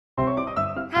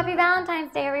Happy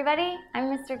Valentine's Day, everybody. I'm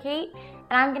Mr. Kate,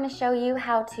 and I'm going to show you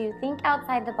how to think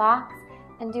outside the box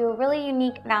and do a really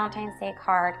unique Valentine's Day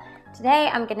card. Today,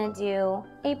 I'm going to do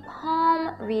a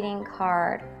palm reading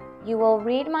card. You will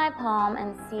read my palm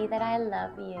and see that I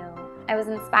love you. I was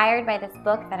inspired by this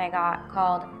book that I got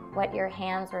called What Your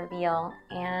Hands Reveal,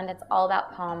 and it's all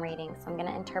about palm reading. So I'm going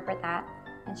to interpret that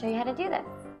and show you how to do this.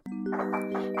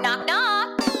 Knock,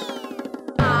 knock.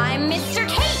 I'm Mr.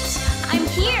 Kate. I'm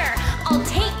here. I'll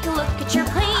take a look at your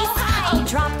place. I'll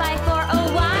drop by for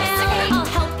a while. I'll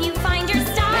help you find your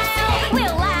style.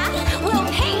 We'll laugh. We'll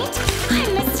paint.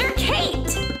 I'm Mr.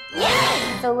 Kate.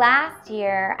 Yay! So last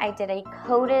year, I did a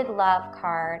coded love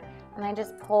card, and I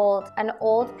just pulled an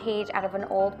old page out of an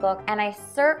old book, and I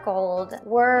circled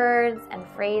words and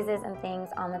phrases and things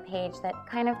on the page that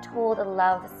kind of told a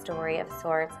love story of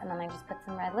sorts, and then I just put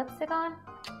some red lipstick on,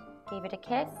 gave it a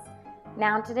kiss,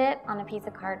 mounted it on a piece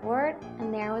of cardboard,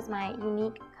 and there was my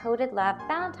unique coded love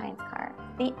Valentine's card.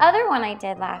 The other one I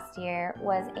did last year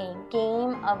was a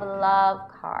game of love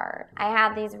card. I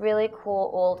had these really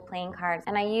cool old playing cards,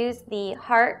 and I used the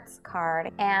hearts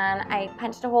card, and I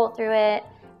punched a hole through it,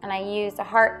 and I used a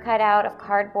heart cutout of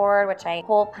cardboard, which I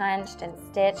hole punched and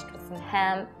stitched with some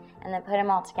hemp, and then put them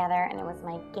all together, and it was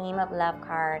my game of love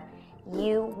card.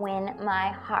 You win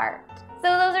my heart. So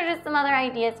those are just some other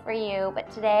ideas for you,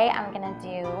 but today I'm gonna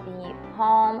do the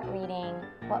palm reading,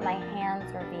 what my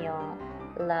hands reveal,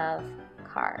 love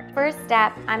card. First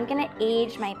step, I'm gonna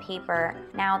age my paper.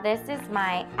 Now this is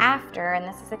my after, and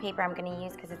this is the paper I'm gonna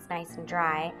use because it's nice and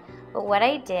dry. But what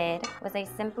I did was I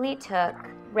simply took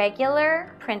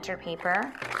regular printer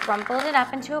paper, crumpled it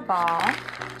up into a ball,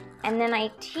 and then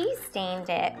I tea stained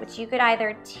it, which you could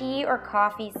either tea or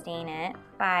coffee stain it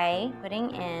by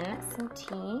putting in some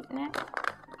tea in a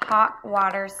hot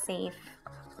water safe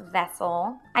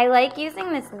vessel. I like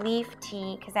using this leaf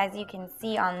tea because as you can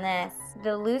see on this,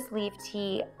 the loose leaf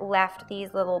tea left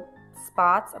these little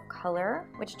spots of color,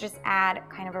 which just add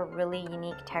kind of a really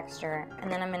unique texture.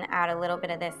 And then I'm gonna add a little bit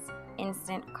of this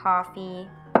instant coffee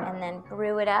and then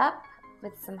brew it up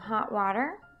with some hot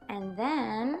water. And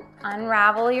then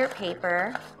unravel your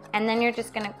paper, and then you're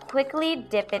just gonna quickly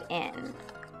dip it in.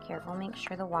 Careful, make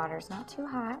sure the water's not too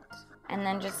hot. And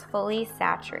then just fully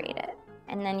saturate it.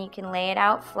 And then you can lay it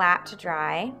out flat to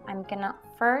dry. I'm gonna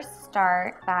first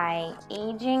start by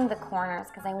aging the corners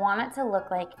because I want it to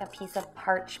look like a piece of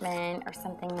parchment or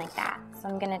something like that. So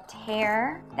I'm gonna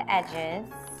tear the edges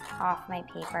off my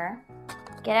paper.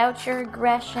 Get out your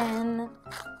aggression.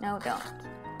 No, don't.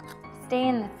 Stay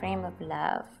in the frame of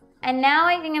love. And now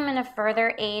I think I'm gonna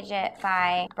further age it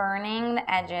by burning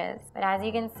the edges. But as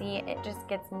you can see, it just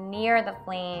gets near the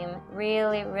flame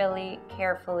really, really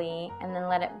carefully and then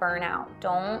let it burn out.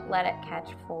 Don't let it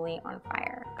catch fully on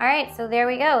fire. All right, so there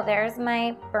we go. There's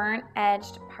my burnt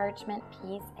edged parchment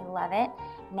piece. I love it.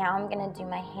 Now I'm gonna do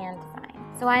my hand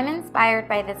design. So I'm inspired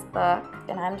by this book,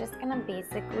 and I'm just gonna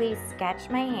basically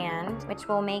sketch my hand, which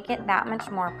will make it that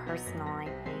much more personal, I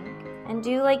think. And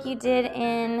do like you did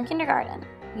in kindergarten.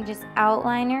 You just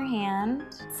outline your hand.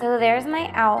 So there's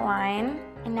my outline,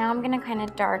 and now I'm gonna kind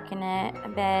of darken it a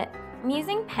bit. I'm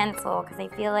using pencil because I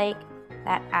feel like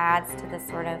that adds to the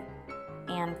sort of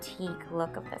antique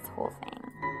look of this whole thing.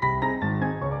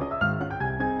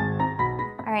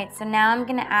 All right, so now I'm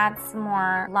gonna add some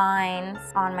more lines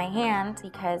on my hand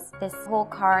because this whole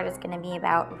card is gonna be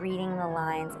about reading the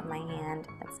lines on my hand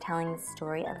that's telling the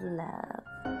story of love.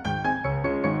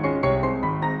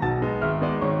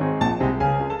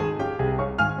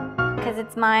 Because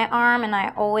it's my arm and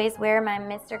I always wear my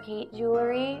Mr. Kate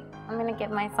jewelry, I'm gonna give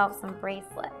myself some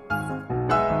bracelets.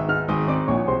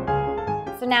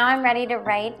 So now I'm ready to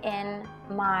write in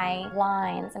my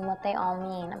lines and what they all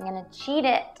mean. I'm gonna cheat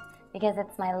it because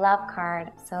it's my love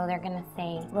card, so they're gonna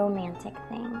say romantic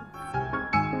things.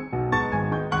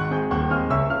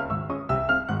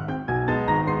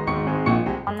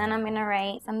 And then I'm gonna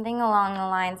write something along the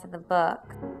lines of the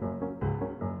book.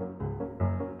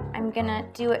 I'm gonna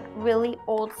do it really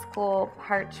old school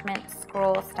parchment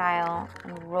scroll style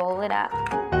and roll it up.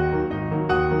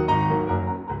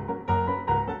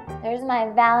 There's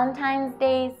my Valentine's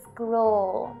Day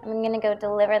scroll. I'm gonna go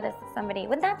deliver this to somebody.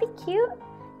 Wouldn't that be cute?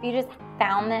 If you just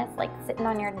found this like sitting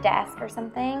on your desk or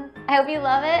something. I hope you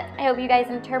love it. I hope you guys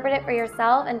interpret it for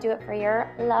yourself and do it for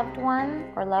your loved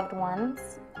one or loved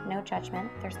ones. No judgment,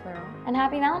 there's plural. And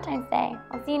happy Valentine's Day.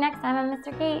 I'll see you next time on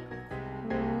Mr. Kate.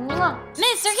 Mwah.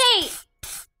 Mr. Kate!